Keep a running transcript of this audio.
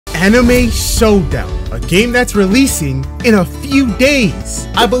Anime Showdown, a game that's releasing in a few days.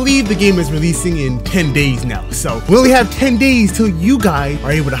 I believe the game is releasing in 10 days now, so we only have 10 days till you guys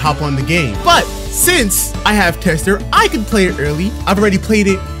are able to hop on the game. But since I have Tester, I can play it early. I've already played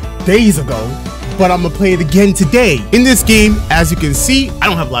it days ago, but I'm gonna play it again today. In this game, as you can see, I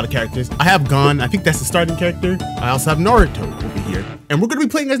don't have a lot of characters. I have Gon, I think that's the starting character. I also have Naruto over here, and we're gonna be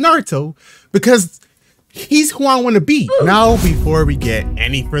playing as Naruto because he's who I want to be. Now, before we get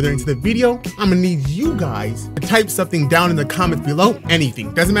any further into the video, I'm gonna need you guys to type something down in the comments below.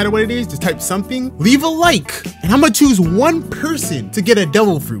 Anything, doesn't matter what it is, just type something. Leave a like, and I'm gonna choose one person to get a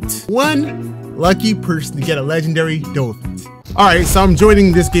devil fruit. One lucky person to get a legendary devil fruit. All right, so I'm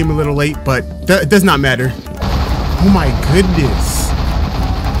joining this game a little late, but it does not matter. Oh my goodness.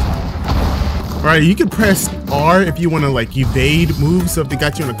 All right, you can press R if you want to like evade moves. So if they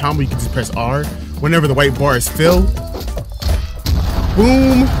got you in a combo, you can just press R whenever the white bar is filled.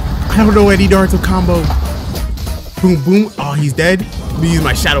 Boom. I don't know any Naruto combo. Boom, boom. Oh, he's dead. Let me use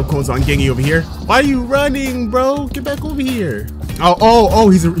my shadow cones on Gengi over here. Why are you running, bro? Get back over here. Oh,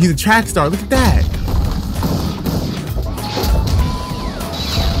 he's a track star. Look at that.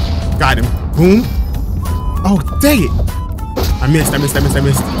 Got him. Boom. Oh, dang it. I missed.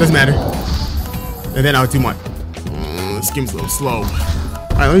 Doesn't matter. And then I'll do my... this game's a little slow. All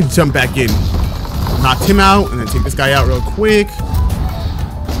right, let me jump back in. Knock him out, and then take this guy out real quick.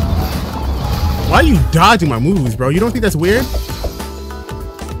 Why are you dodging my moves, bro? You don't think that's weird?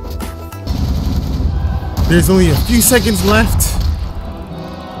 There's only a few seconds left.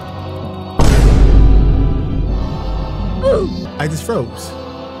 I just froze.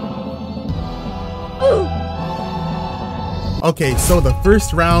 Okay, so the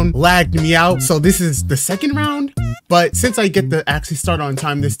first round lagged me out, so this is the second round. But since I get to actually start on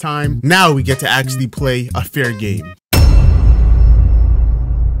time this time, now we get to actually play a fair game.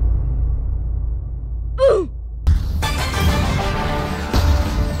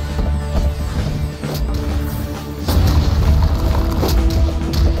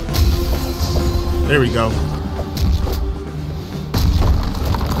 There we go.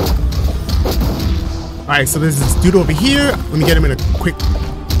 All right, so there's this dude over here. Let me get him in a quick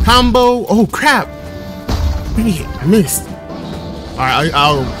combo. Oh crap! Dang, I missed. All right,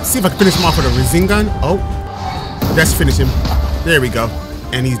 I'll see if I can finish him off with a Rasengan. Oh, let's finish him. There we go.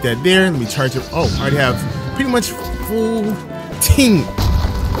 And he's dead there. Let me charge him. Oh, I already have pretty much full team.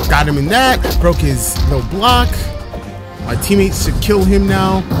 Got him in that. Broke his little block. My teammates should kill him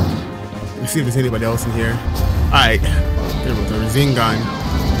now. Let's see if there's anybody else in here. All right, there was a Rasengan.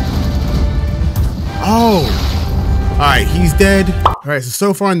 Oh, all right, he's dead. All right,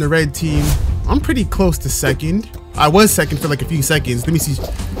 so far on the red team, I'm pretty close to second. I was second for like a few seconds. Let me see,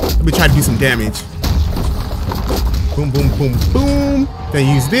 let me try to do some damage. Boom, boom, boom, boom.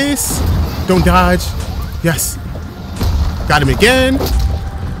 Then use this. Don't dodge. Yes. Got him again.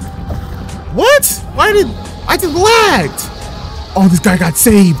 What? Why did, I just lagged. Oh, this guy got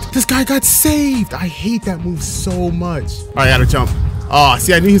saved. This guy got saved. I hate that move so much. All right, I gotta jump. Oh,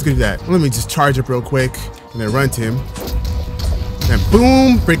 see, I knew he was gonna do that. Let me just charge up real quick and then run to him. Then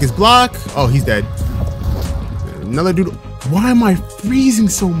boom, break his block. Oh, he's dead. Another dude. Why am I freezing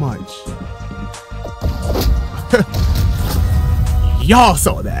so much? Y'all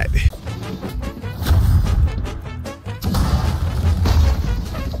saw that.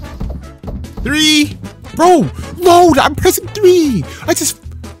 Three. Bro, load. I'm pressing 3.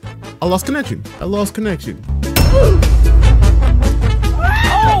 I lost connection.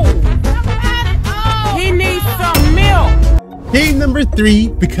 He needs some milk. Game number 3,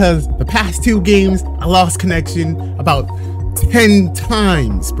 because the past 2 games, I lost connection about 10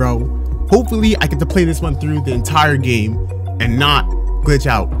 times, bro. Hopefully, I get to play this one through the entire game and not glitch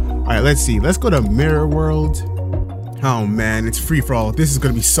out. All right, let's see. Let's go to Mirror World. Oh, man, it's free-for-all. This is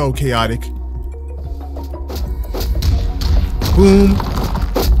going to be so chaotic. Boom.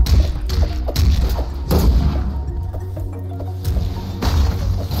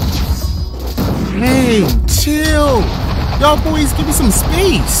 Hey, chill. Y'all boys, give me some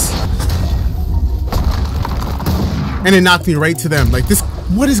space. And it knocked me right to them. Like this,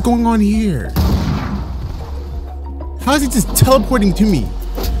 what is going on here? How is it just teleporting to me?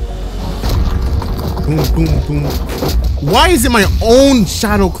 Boom, boom, boom. Why is it my own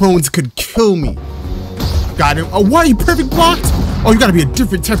shadow clones could kill me? Got him. Oh, why are you perfect blocked? Oh, you gotta be a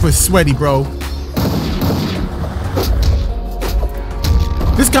different type of sweaty, bro.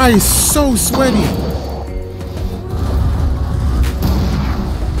 This guy is so sweaty.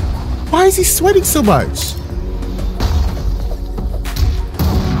 Why is he sweating so much?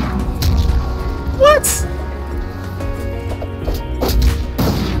 What?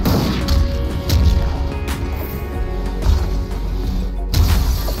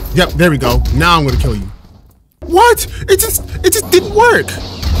 Yep, there we go. Now I'm gonna kill you. What? It just didn't work.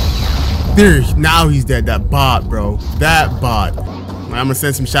 There, now he's dead. That bot, bro. That bot. I'm gonna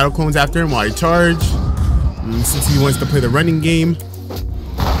send some shadow clones after him while I charge. Since he wants to play the running game.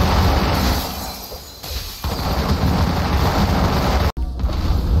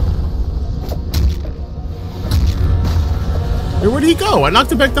 Hey, where did he go? I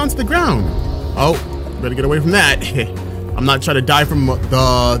knocked him back down to the ground. Oh, better get away from that. I'm not trying to die from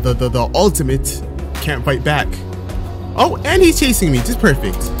the ultimate. Can't fight back. Oh, and he's chasing me. Just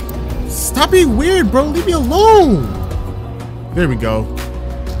perfect. Stop being weird, bro. Leave me alone. There we go.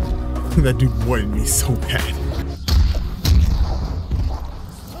 That dude wanted me so bad.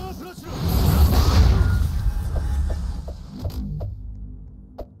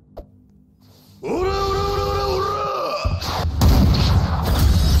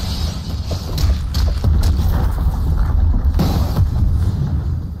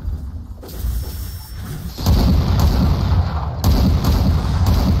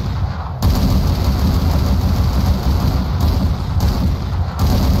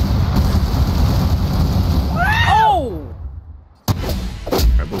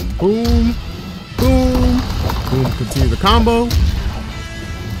 Boom, boom, boom. Continue the combo.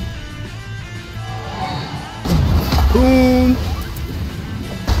 Boom.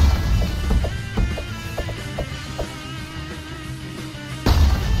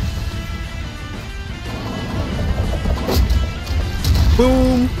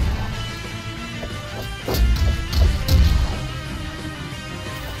 Boom.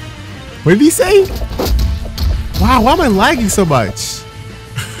 What did he say? Wow, why am I lagging so much?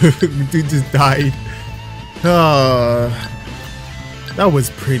 Dude just died. That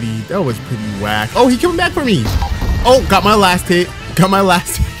was pretty whack. Oh, he came back for me. Oh, got my last hit. Got my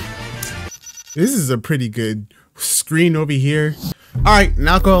last hit. This is a pretty good screen over here. Alright,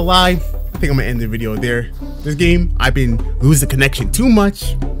 not gonna lie. I think I'm gonna end the video there. This game, I've been losing connection too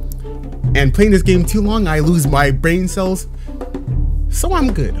much. And playing this game too long, I lose my brain cells. So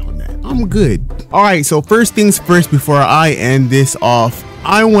I'm good on that. I'm good. Alright, so first things first before I end this off.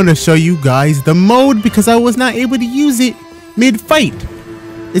 I want to show you guys the mode because I was not able to use it mid-fight.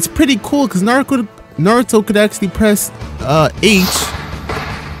 It's pretty cool because Naruto could actually press H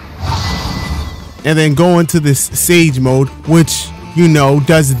and then go into this Sage mode, which, you know,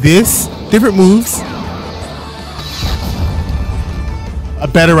 does this. Different moves. A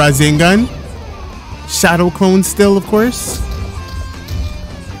better Rasengan. Shadow clone still, of course.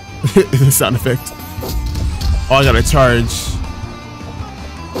 The sound effect. Oh, I gotta charge.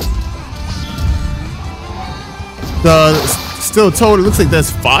 The still told it looks like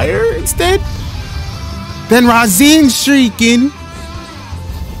that's fire instead. Then Rasen shrieking.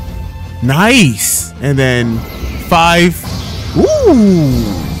 Nice. And then 5. Ooh.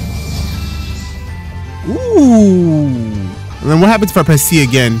 Ooh. And then what happens if I press C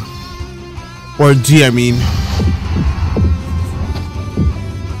again? Or G, I mean.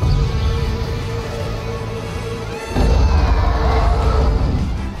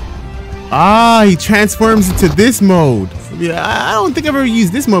 Ah, he transforms into this mode. Yeah, I don't think I've ever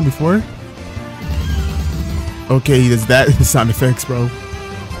used this mode before. Okay, he does that. The sound effects, bro.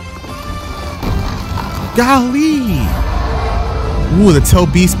 Golly. Ooh, the Tail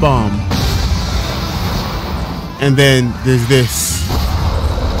Beast Bomb. And then there's this.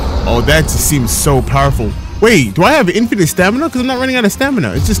 Oh, that just seems so powerful. Wait, do I have infinite stamina? Because I'm not running out of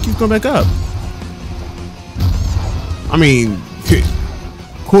stamina. It just keeps going back up. I mean,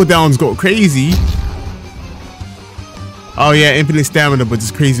 cooldowns go crazy. Oh yeah, infinite stamina, but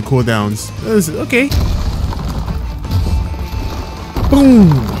just crazy cooldowns. Okay. Boom.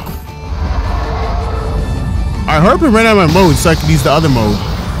 I hope I ran out of my mode so I can use the other mode.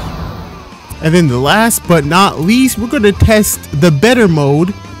 And then the last but not least, we're gonna test the better mode,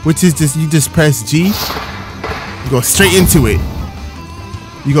 which is just you just press G. You go straight into it.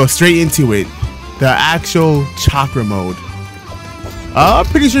 You go straight into it. The actual chakra mode. I'm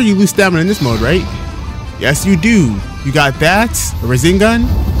pretty sure you lose stamina in this mode, right? Yes, you do. You got that. A Rasengan.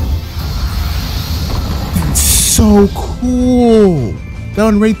 That's so cool. That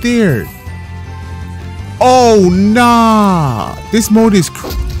one right there. Oh, nah. This mode is...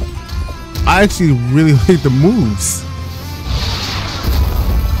 I actually really like the moves.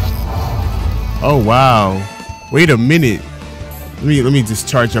 Oh, wow. Wait a minute. Let me just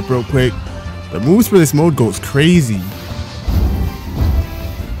charge up real quick. The moves for this mode goes crazy.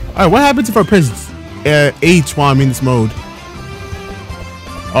 Alright, what happens if I press H while I'm in this mode?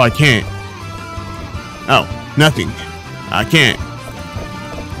 Oh, I can't. Oh, nothing. I can't.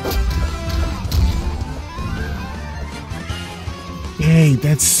 Okay,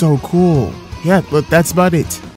 that's so cool. Yeah, but that's about it.